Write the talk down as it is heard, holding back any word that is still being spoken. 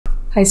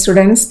Hi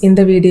students, in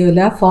the video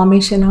la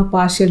formation of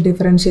partial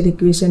differential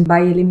equation by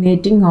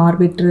eliminating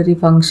arbitrary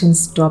functions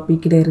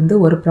topic la irundhu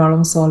ஒரு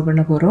problem solve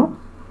பண்ண போறோம்.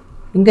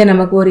 இங்க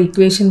நமக்கு ஒரு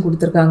equation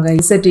கொடுத்திருக்காங்க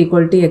z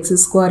equal to x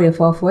square f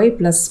of y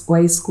plus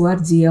y square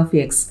g of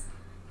x.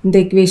 இந்த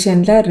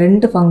equationல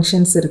ரெண்டு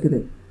functions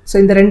இருக்குது. So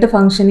இந்த ரெண்டு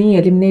functionையும்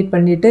eliminate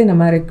பண்ணிட்டு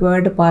நம்ம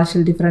required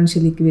partial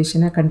differential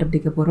equation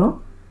கண்டுபிடிக்க போறோம்.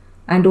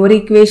 And ஒரு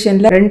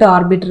equationல ரெண்டு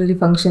arbitrary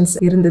functions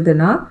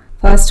இருந்ததுனா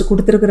first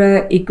கொடுத்திருக்கிற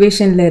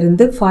equationல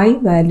இருந்து 5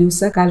 values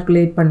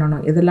calculate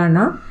பண்ணனும்.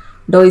 எதெல்லாம்னா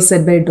dou z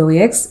by dou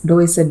x, dou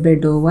z by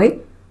dou y,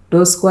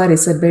 dou square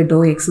z by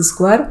dou x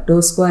square, dou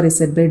square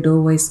z by dou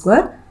y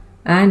square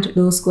and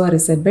dou square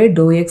z by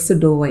dou x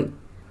dou y.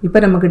 இப்போ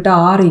நமக்கிட்ட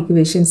 6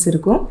 equations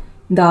இருக்கும்.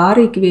 இந்த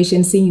 6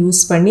 equations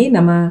use பண்ணி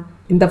நம்ம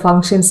இந்த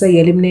functions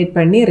eliminate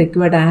பண்ணி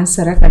required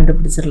answer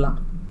கண்டுபிடிச்சிரலாம்.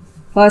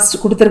 First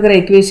கொடுத்திருக்கிற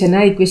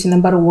equation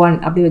number 1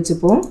 அப்படி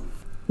வெச்சுப்போம்.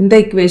 இந்த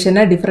equation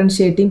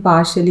differentiating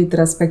partially with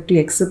respect to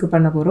x க்கு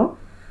பண்ண போறோம்.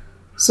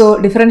 So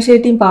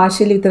differentiating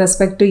partially with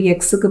respect to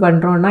x க்கு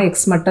பண்றோம்னா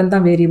x மட்டும்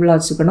தான் வேரியபிளா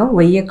வச்சுக்கணும்,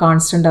 y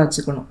கான்ஸ்டன்ட்டா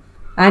வச்சுக்கணும்.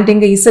 And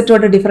இங்க z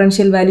ஓட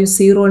differential value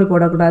 0 னு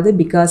போடக்கூடாது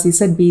because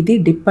z be the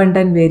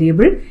dependent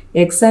variable,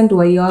 x and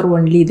y are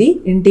only the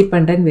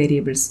independent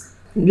variables.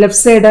 Left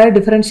side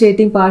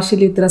differentiating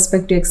partially with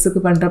respect to x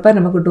க்கு பண்றப்ப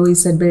நமக்கு dou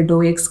z by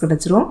dou x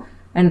கிடைச்சிரும்.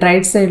 And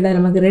right side la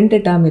நமக்கு ரெண்டு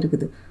term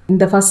இருக்குது.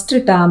 இந்த first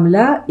termல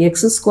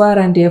x square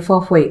and f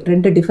of y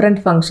ரெண்டு different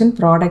function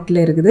productல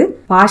இருக்குது.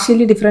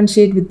 Partially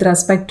differentiate with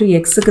respect to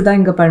x க்கு தான்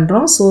இங்க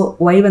பண்றோம். So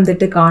y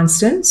வந்துட்டு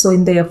constant. So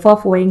இந்த f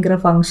of y ங்கற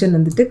function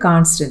வந்துட்டு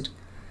constant.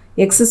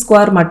 x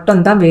square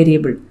மட்டும் தான்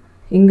variable.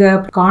 இங்க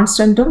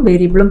constantம்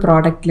variableம்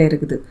productல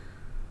இருக்குது.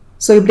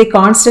 So இப்படி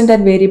constant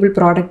and variable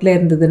productல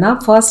இருந்ததுனா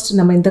first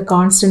நம்ம இந்த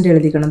constant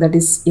எழுதிக்கணும். That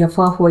is f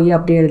of y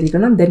அப்படி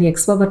எழுதிக்கணும். Then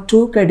x power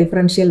 2 க்கு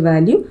differential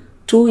value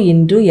 2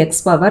 into x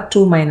power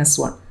 2 minus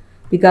 1.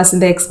 Because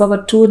இந்த x power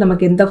 2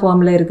 நமக்கு எந்த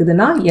formula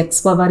இருக்குதுனா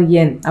x power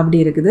n அப்படி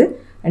இருக்குது.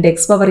 And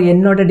x power n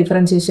ஓட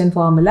differentiation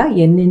formula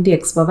n into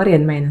x power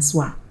n minus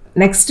 1.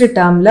 Next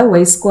termல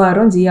y square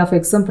um g of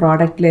x உம்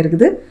productல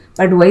இருக்குது.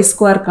 But y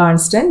square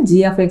constant,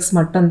 g of x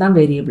மட்டும் தான்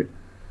variable.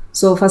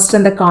 So first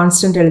அந்த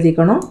constant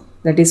எழுதிக்கணும்.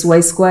 That is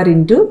y square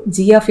into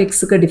g of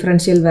x க்கு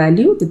differential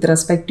value with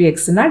respect to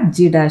x not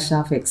g dash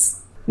of x.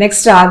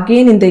 Next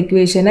again இந்த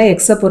equation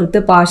x பொறுத்து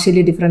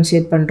partially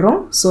differentiate பண்றோம்.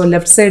 So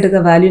left side க்கு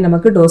value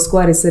நமக்கு dou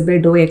square z by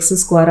dou x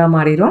square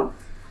மாறிரும்.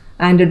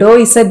 And dou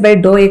z by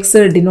dou x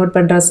denote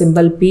பண்ற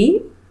symbol p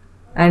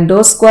and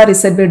dou square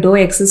z by dou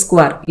x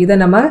square இத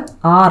நம்ம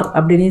r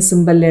அப்படினே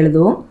symbol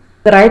எழுதுவோம்.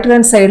 Right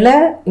hand sideல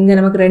இங்க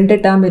நமக்கு ரெண்டு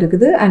term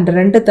இருக்குது and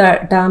ரெண்டு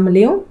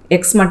termலயும்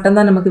x மட்டும்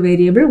தான் நமக்கு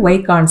variable, y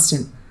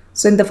constant.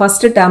 So இந்த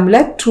first termல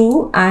 2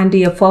 and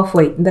f of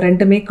y இந்த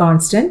ரெண்டுமே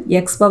constant,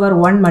 x power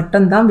 1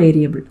 மட்டும் தான்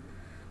variable.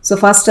 So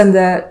first and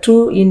the 2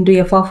 into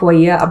f of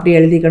y அப்படி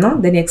எழுதிக்கணும்.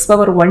 Then x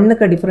power 1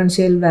 க்கு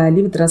differential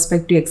value with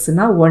respect to x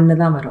னா 1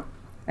 தான் வரும்.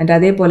 And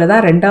அதே போல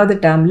தான் ரெண்டாவது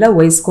termல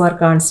y square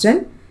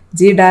constant,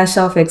 g dash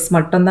of x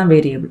மட்டும் தான்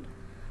variable.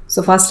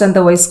 So first and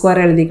the y square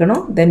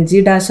எழுதிக்கணும். Then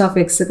g dash of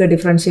x க்கு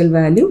differential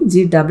value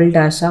g double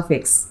dash of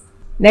x.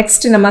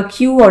 Next நம்ம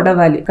q ஓட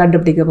value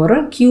கண்டுபிடிக்க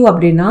போறோம். q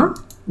அப்படினா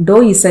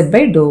dou z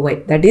by dou y.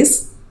 That is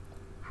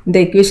இந்த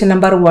equation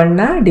number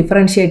 1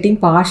 differentiating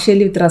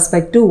partially with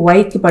respect to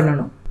y க்கு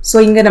பண்ணனும். So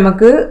இங்க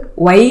நமக்கு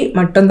y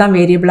மட்டும் தான்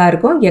வேரியபிளா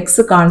இருக்கும், x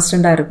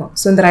கான்ஸ்டன்ட்டா இருக்கும்.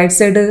 So இந்த right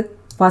side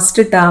first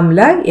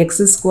டேர்ம்ல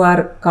x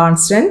square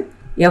constant,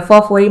 f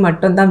of y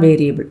மட்டும் தான்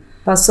வேரியபிள்.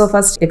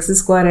 ஃபர்ஸ்ட் x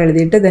ஸ்கொயர்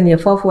எழுதிட்டு then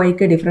f of y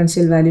க்கு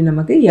டிஃபரன்ஷியல் வேல்யூ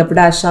நமக்கு f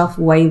dash of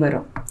y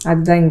வரும்.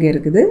 அதுதான் இங்க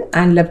இருக்குது.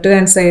 And left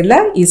hand sideல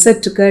z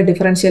க்கு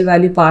differential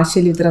value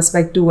partially with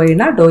respect to y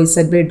னா dou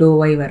z by dou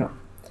y வரும்.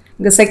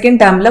 இங்க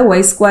second டேர்ம்ல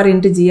y square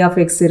into g of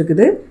x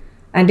இருக்குது.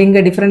 And இங்க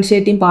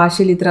differentiating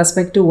partially with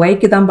respect to y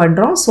க்கு தான்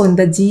பண்றோம். So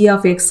இந்த g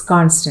of x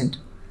constant.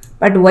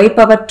 But y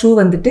power 2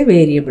 வந்துட்டு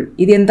variable.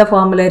 இது எந்த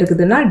ஃபார்முலா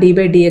இருக்குதுன்னா d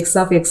by dx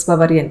of x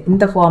power n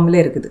இந்த ஃபார்முலா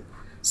இருக்குது.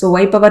 So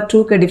y power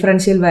 2 க்கு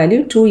differential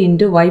value 2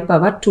 into y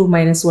power 2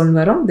 minus 1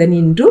 வரும். Then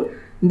into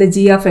இந்த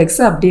g of x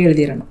அப்படியே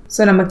எழுதிரணும்.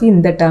 So நமக்கு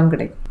இந்த term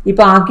கிடைக்கும்.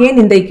 இப்போ again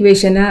இந்த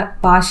equation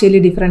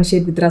partially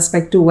differentiate with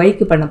respect to y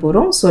க்கு பண்ண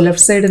போறோம். So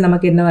left side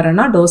நமக்கு என்ன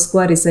வரும்னா dou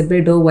square z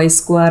by dou y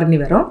square னு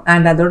வரும்.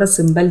 And அதோட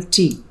symbol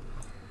t.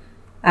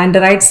 And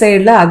right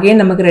side la again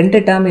நமக்கு ரெண்டு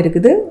term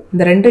இருக்குது.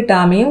 இந்த ரெண்டு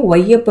termையும்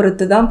y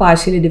பொறுத்து தான்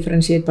partially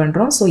differentiate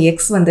பண்றோம். So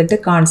x வந்துட்டு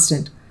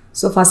constant.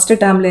 So first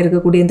termல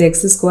இருக்கக்கூடிய இந்த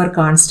x square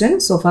constant.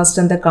 So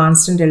first அந்த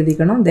constant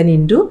எழுதிக்கணும். Then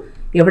into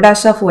f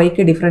dash of y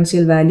க்கு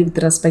differential value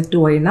with respect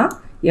to y னா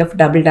f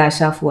double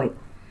dash of y.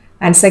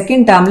 And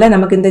second termல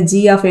நமக்கு இந்த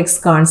g of x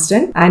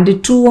constant and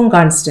 2 um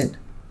constant.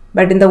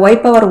 But இந்த y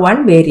power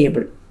 1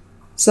 variable.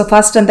 So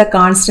first and the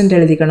constant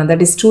எழுதிக்கணும்.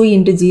 That is 2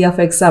 into g of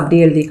x அப்படி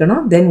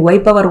எழுதிக்கணும். Then y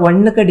power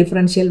 1 க்கு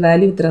differential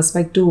value with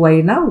respect to y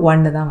னா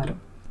 1 தான் வரும்.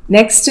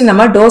 Next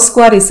நம்ம dou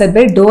square z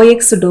by dou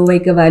x dou y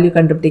க்கு value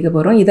கண்டுபிடிக்க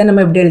போறோம். இத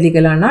நம்ம எப்படி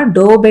எழுதிக்கலாம்னா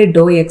dou by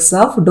dou x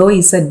of dou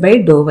z by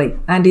dou y.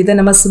 And இத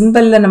நம்ம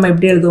சிம்பல்ல நம்ம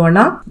எப்படி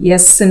எழுதுவோம்னா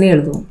s ன்னு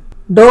எழுதுவோம்.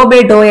 dou by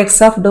dou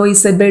x of dou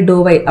z by dou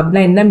y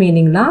அப்படினா என்ன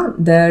மீனிங்னா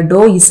the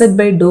dou z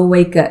by dou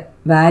y க்கு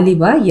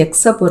வேல்யூவை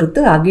எக்ஸை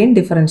பொறுத்து அகெயின்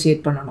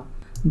டிஃபரன்ஷியேட் பண்ணணும்.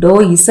 To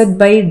Z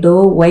by to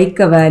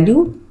ஒய்க்க value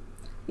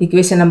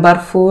equation number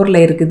 4ல்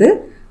இருக்குது.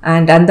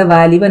 அண்ட் அந்த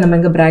வேல்யூவை நம்ம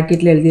இங்கே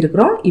ப்ராக்கெட்டில்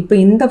எழுதியிருக்கிறோம். இப்போ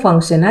இந்த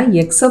ஃபங்க்ஷனை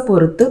எக்ஸை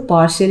பொறுத்து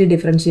பார்ஷியலி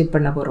டிஃபரன்ஷியேட்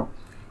பண்ண போகிறோம்.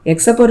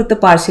 எக்ஸை பொறுத்து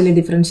பார்ஷியலி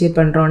டிஃபரன்ஷியேட்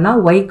பண்ணுறோன்னா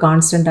ஒய்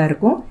கான்ஸ்டண்ட்டாக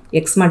இருக்கும்,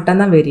 எக்ஸ்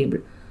மட்டும் தான்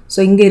வேரியபிள். ஸோ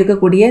இங்கே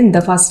இருக்கக்கூடிய இந்த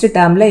ஃபஸ்ட்டு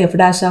டேர்மில் F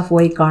dash of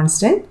Y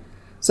constant.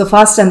 So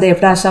first அந்த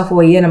எஃப் டேஷ் ஆஃப்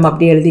ஒய்யை நம்ம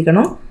அப்படியே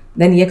எழுதிக்கணும்.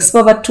 தென் எக்ஸ்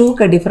பவர்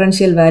 2க்கு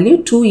differential value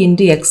 2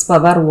 into X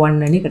power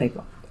 1ன்னு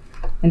கிடைக்கும்.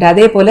 அண்ட்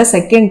அதே போல்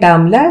செகண்ட்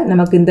டேர்மில்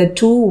நமக்கு இந்த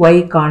 2y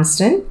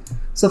கான்ஸ்டன்ட்.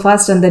 ஸோ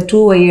ஃபர்ஸ்ட் அந்த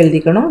 2y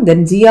எழுதிக்கணும்.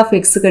 தென் g ஆஃப்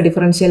எக்ஸுக்கு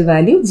differential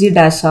value g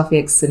dash of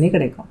எக்ஸ்ன்னு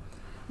கிடைக்கும்.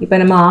 இப்போ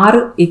நம்ம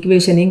 6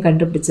 ஈக்குவேஷனையும்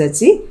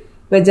கண்டுபிடிச்சாச்சு.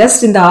 இப்போ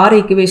ஜஸ்ட் இந்த 6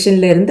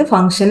 ஈக்குவேஷன்லேருந்து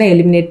ஃபங்க்ஷனை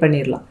எலிமினேட்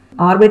பண்ணிடலாம்.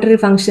 ஆர்பிட்ரரி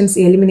ஃபங்க்ஷன்ஸ்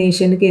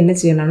எலிமினேஷனுக்கு என்ன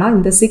செய்யணும்னா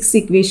இந்த 6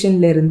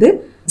 ஈக்குவேஷன்லேருந்து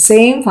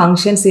சேம்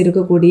ஃபங்க்ஷன்ஸ்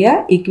இருக்கக்கூடிய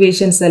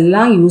ஈக்குவேஷன்ஸ்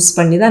எல்லாம் யூஸ்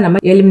பண்ணி தான்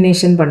நம்ம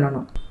எலிமினேஷன்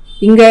பண்ணணும்.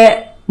 இங்கே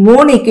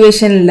 3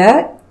 ஈக்குவேஷனில்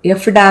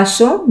எஃப்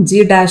டேஷும் ஜி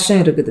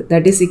டேஷும் இருக்குது.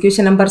 That is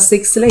equation number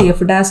 6ல்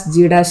F dash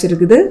G dash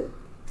இருக்குது.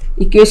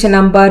 ஈக்குவேஷன்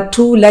நம்பர்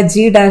 2ல்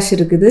ஜி டேஷ்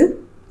இருக்குது.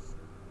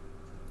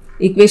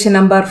 ஈக்குவேஷன்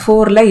நம்பர்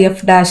 4ல்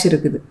எஃப் டேஷ்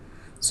இருக்குது.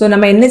 ஸோ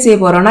நம்ம என்ன செய்ய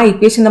போகிறோம்னா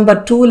ஈக்குவேஷன்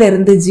நம்பர் 2ல்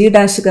இருந்து ஜி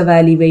டேஷுக்கு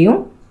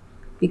வேல்யூவையும்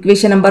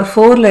ஈக்குவேஷன் நம்பர்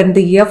 4ல்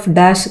இருந்து எஃப்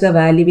டேஷுக்கு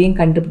வேல்யூவையும்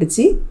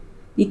கண்டுபிடிச்சி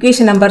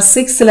ஈக்குவேஷன் நம்பர்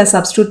 6ல்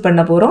சப்ஸ்டியூட்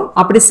பண்ண போகிறோம்.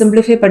 அப்படி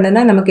சிம்பிளிஃபை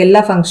பண்ணுனா நமக்கு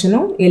எல்லா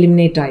ஃபங்க்ஷனும்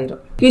எலிமினேட்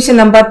ஆயிரும். ஈக்குவேஷன்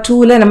நம்பர்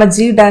 2ல் நம்ம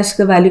ஜி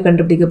டேஷ்க்கு வேல்யூ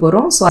கண்டுபிடிக்க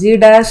போகிறோம். ஸோ ஜி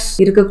டேஷ்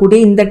இருக்கக்கூடிய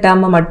இந்த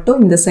டேர்மை மட்டும்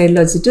இந்த சைடில்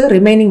வச்சுட்டு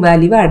ரிமைனிங்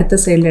வேல்யூவை அடுத்த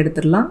சைடில்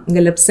எடுத்துடலாம்.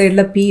 இங்கே லெஃப்ட்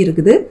சைடில் பி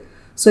இருக்குது.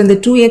 ஸோ இந்த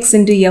 2x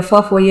இன்ட்டு எஃப்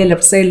ஆஃப் ஒய்யை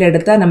லெஃப்ட் சைடில்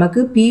எடுத்தால்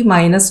நமக்கு p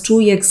minus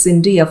 2x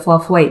into F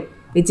of Y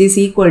which is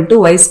equal to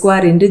Y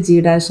square into G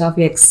dash of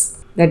X.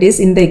 That is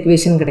இந்த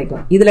ஈக்குவேஷன்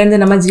கிடைக்கும். இதுலேருந்து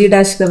நம்ம ஜி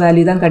டேஷ்க்கு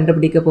வேல்யூ தான்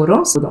கண்டுபிடிக்க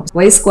போகிறோம்.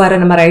 ஒய் ஸ்கொயரை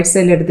நம்ம ரைட்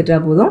சைடில் எடுத்துட்டா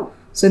போதும்.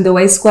 ஸோ இந்த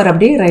ஒய் ஸ்கொயர்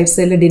அப்படியே ரைட்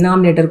சைடில்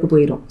டினாமினேட்டருக்கு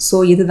போயிடும். ஸோ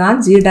இதுதான்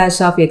ஜி டேஷ்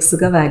ஆஃப்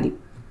எக்ஸுக்கு value.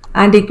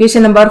 And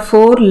equation number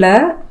 4ல்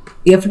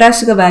F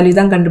டேஷுக்கு value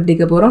தான்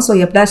கண்டுபிடிக்க போகிறோம். ஸோ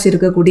எஃப் டேஷ்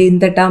இருக்கக்கூடிய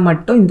இந்த டேர்ம்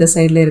மட்டும் இந்த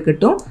சைடில்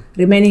இருக்கட்டும்.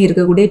 ரிமைனிங்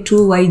இருக்கக்கூடிய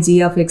 2y g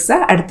ஆஃப் எக்ஸை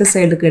அடுத்த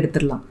சைடுக்கு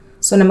எடுத்துடலாம்.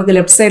 ஸோ நமக்கு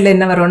லெஃப்ட் சைடில்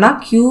என்ன வரும்னா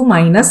q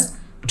minus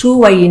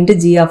 2y into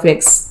g of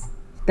X.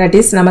 That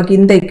is நமக்கு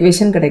இந்த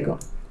ஈக்குவேஷன் கிடைக்கும்.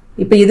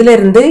 இப்போ இதில்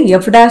இருந்து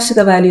எஃப்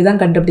டேஷுக்கு வேல்யூ தான்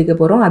கண்டுபிடிக்க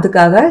போகிறோம்.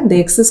 அதுக்காக இந்த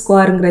எக்ஸ்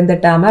ஸ்கொயருங்கிற இந்த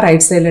டேர்மை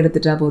ரைட் சைடில்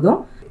எடுத்துட்டா போதும்.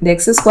 இந்த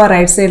எக்ஸ் ஸ்கொயர்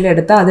ரைட் சைடில்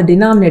எடுத்தால் அது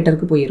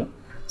டினாமினேட்டருக்கு போயிடும்.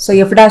 ஸோ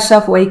எஃப் டேஷ்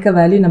ஆஃப் ஒய்க்கு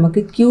வேல்யூ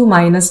நமக்கு q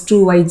minus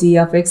 2y g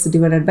of X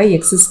divided by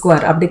X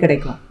square அப்படி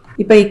கிடைக்கும்.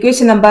 இப்போ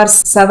ஈக்குவேஷன் நம்பர்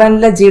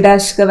 7ல் ஜி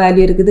டேஷுக்கு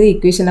வேல்யூ இருக்குது.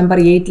 ஈக்குவேஷன்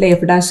நம்பர் 8ல்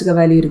எஃப் டேஷுக்கு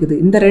வேல்யூ இருக்குது.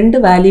 இந்த ரெண்டு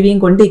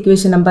வேல்யூவையும் கொண்டு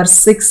ஈக்குவேஷன் நம்பர்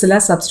 6ல்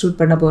சப்ஸ்டியூட்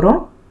பண்ண போகிறோம்.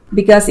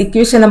 பிகாஸ்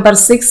ஈக்குவேஷன் நம்பர்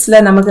 6ல்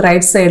நமக்கு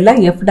ரைட் சைடில்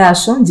எஃப்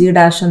டேஷும் ஜி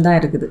டேஷும் தான்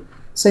இருக்குது.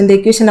 ஸோ இந்த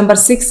ஈக்குவேஷன் நம்பர்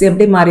 6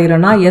 எப்படி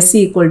மாறிடும்னா S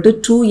equal to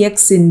 2x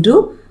into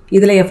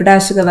இதில் எஃப்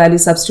டேஷுக்கு வேல்யூ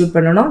சப்ஸ்டியூட்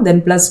பண்ணணும்.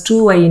 தென் ப்ளஸ்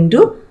 2y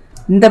இன்ட்டு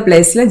இந்த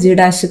பிளேஸில் ஜி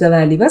டேஷுக்கு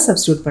வேல்யூவை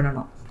சப்ஸ்டியூட்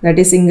பண்ணணும். தட்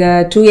இஸ் இங்கே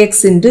 2x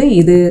இன்ட்டு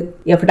இது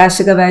எஃப்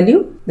டேஷுக்கு வேல்யூ,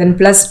 தென்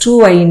ப்ளஸ்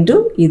 2y இன்ட்டு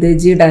இது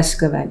ஜி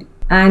டேஷுக்கு வேல்யூ.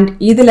 அண்ட்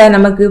இதில்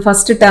நமக்கு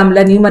ஃபஸ்ட்டு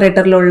டேர்மில்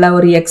நியூமரேட்டரில் உள்ள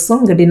ஒரு எக்ஸும்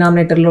இங்கே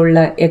டினாமினேட்டரில்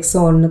உள்ள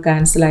எக்ஸும் ஒன்று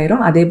கேன்சல்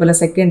ஆயிரும். அதே போல்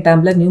செகண்ட்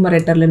டேர்மில்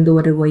நியூமரேட்டர்லேருந்து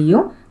ஒரு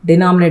ஒய்யும்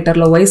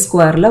டினாமினேட்டரில் ஒய்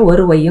ஸ்கொயரில்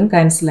ஒரு ஒய்யும்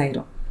கேன்சல்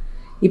ஆயிரும்.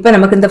 இப்போ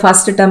நமக்கு இந்த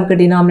ஃபர்ஸ்ட் டேர்முக்கு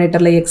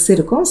டினாமினேட்டரில் எக்ஸ்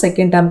இருக்கும்,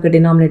 செகண்ட் டேர்முக்கு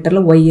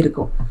டினாமினேட்டரில் ஒய்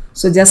இருக்கும்.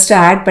 ஸோ ஜஸ்ட்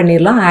ஆட்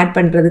பண்ணிடலாம். ஆட்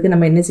பண்ணுறதுக்கு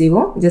நம்ம என்ன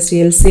செய்வோம், ஜஸ்ட்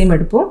எல்சிஎம்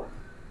எடுப்போம்.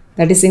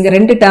 தட் இஸ் இங்கே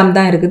 2 டேர்ம்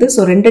தான் இருக்குது.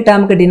 ஸோ 2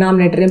 டேர்முக்கு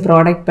டினாமினேட்டரையும்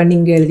ப்ராடக்ட் பண்ணி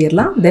இங்கே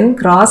எழுதிடலாம். தென்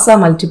கிராஸாக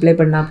மல்டிப்ளை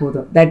பண்ணால்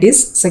போதும். தட்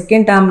இஸ்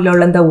செகண்ட் டேர்மில்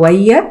உள்ள இந்த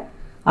ஒய்யை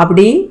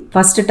அப்படி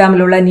ஃபஸ்ட்டு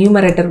டேர்மில் உள்ள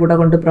நியூமரேட்டர் கூட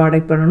கொண்டு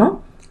ப்ராடக்ட் பண்ணணும்.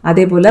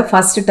 அதே போல்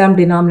ஃபஸ்ட் டேர்ம்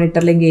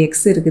டினாமினேட்டரில் இங்கே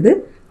எக்ஸ் இருக்குது,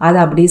 அதை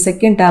அப்படி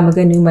செகண்ட்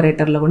டேர்முக்கு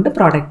நியூமரேட்டரில் கொண்டு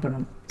ப்ராடக்ட்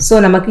பண்ணணும். ஸோ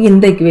நமக்கு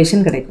இந்த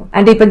ஈக்குவேஷன் கிடைக்கும்.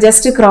 அண்ட் இப்போ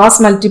ஜஸ்ட் கிராஸ்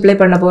மல்டிப்ளை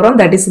பண்ண போகிறோம்.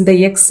 தட் இஸ் இந்த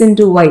எக்ஸ்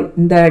இன்ட்டு ஒய்,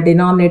 இந்த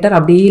டினாமினேட்டர்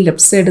அப்படியே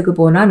லெஃப்ட் சைடுக்கு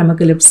போனால்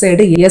நமக்கு left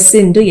side S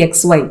into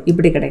X Y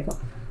இப்படி கிடைக்கும்.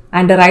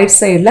 அண்ட் ரைட்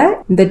சைடில்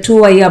இந்த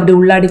 2y அப்படி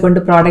உள்ளாடி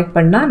கொண்டு ப்ராடக்ட்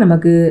பண்ணால்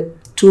நமக்கு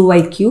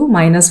 2yq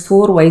minus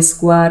 4y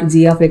square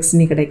G of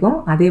எக்ஸ்னு கிடைக்கும்.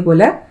 அதே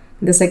போல்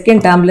இந்த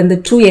செகண்ட் டேர்மில் இந்த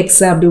 2x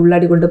அப்படி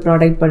உள்ளாடி கொண்டு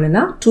ப்ராடக்ட்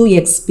பண்ணுனா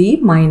 2xp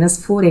minus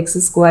 4x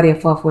square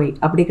F of Y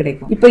அப்படி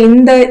கிடைக்கும். இப்போ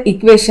இந்த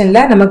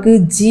ஈக்குவேஷனில் நமக்கு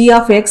g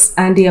of X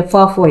and F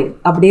of Y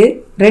அப்படியே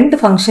 2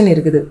 ஃபங்க்ஷன்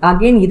இருக்குது.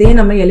 அகெயின் இதே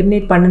நம்ம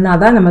எலிமினேட் பண்ணினா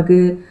தான் நமக்கு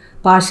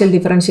பார்ஷியல்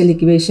டிஃபரன்ஷியல்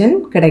ஈக்குவேஷன்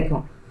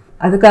கிடைக்கும்.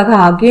 அதுக்காக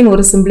அகெயின்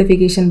ஒரு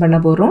சிம்பிளிஃபிகேஷன் பண்ண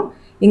போகிறோம்.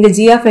 இங்கே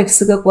g ஆஃப்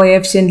எக்ஸுக்கு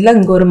கோஎஃபிஷியன்ட்டில்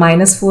இங்கே ஒரு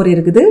 -4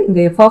 இருக்குது,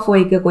 இங்கே எஃப் ஆஃப்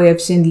ஒய்க்கு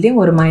கோஎஃபிஷியன்ட்லேயும்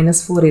ஒரு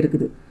 -4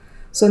 இருக்குது.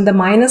 ஸோ இந்த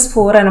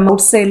 -4 நம்ம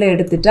அவுட் சைடில்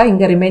எடுத்துட்டா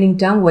இங்கே remaining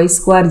term Y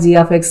square G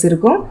of X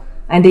இருக்கும்.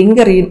 அண்ட்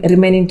இங்கே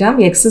remaining term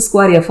X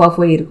square F of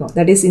Y இருக்கும்.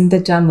 தட் இஸ்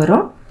இந்த டேர்ம்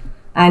வரும்.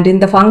 அண்ட்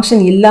இந்த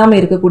ஃபங்க்ஷன் இல்லாமல்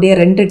இருக்கக்கூடிய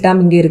 2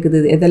 டேர்ம் இங்கே இருக்குது.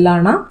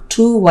 எதெல்லாம்னா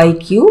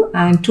 2yq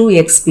அண்ட்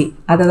 2xp,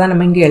 அதை தான்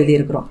நம்ம இங்கே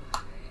எழுதியிருக்கிறோம்.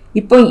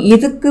 இப்போ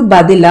இதுக்கு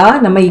பதிலாக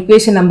நம்ம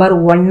ஈக்குவேஷன் நம்பர்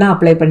 1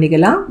 அப்ளை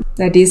பண்ணிக்கலாம்.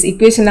 தட் இஸ்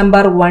ஈக்குவேஷன்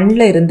நம்பர்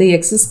 1ல் இருந்து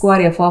X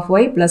square F of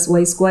Y plus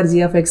Y square G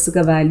of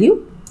எக்ஸுக்கு வேல்யூ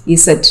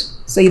இசட்.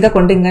 ஸோ இதை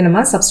கொண்டு இங்கே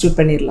நம்ம சப்ஸ்டியூட்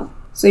பண்ணிடலாம்.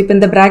 ஸோ இப்போ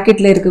இந்த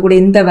ப்ராக்கெட்டில் இருக்கக்கூடிய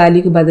இந்த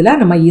வேல்யூக்கு பதிலாக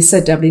நம்ம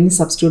இசட் அப்படின்னு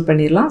சப்ஸ்டியூட்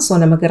பண்ணிடலாம். ஸோ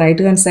நமக்கு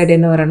ரைட் ஹேண்ட் சைடு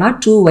என்ன வரும்னா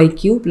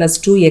 2yq +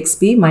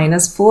 2xp -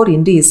 4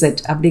 × z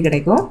அப்படி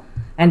கிடைக்கும்.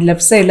 அண்ட்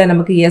லெஃப்ட் சைடில்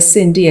நமக்கு s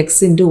 × x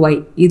 × y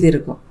இது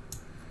இருக்கும்.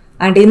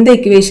 அண்ட் இந்த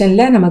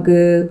இக்குவேஷனில் நமக்கு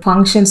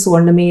ஃபங்க்ஷன்ஸ்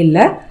ஒன்றுமே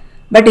இல்லை.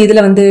 பட்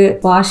இதில் வந்து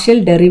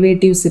பார்ஷியல்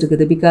டெரிவேட்டிவ்ஸ்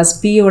இருக்குது. பிகாஸ்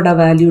பியோட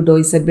value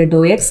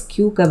 ∂z/∂x, q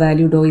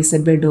value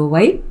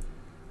 ∂z/∂y.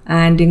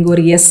 and இங்க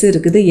ஒரு s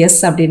இருக்குது. s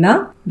அப்படின்னா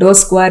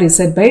 ∂2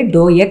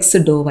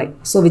 z/∂x/∂y.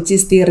 so which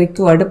is the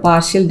required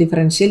partial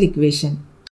differential equation.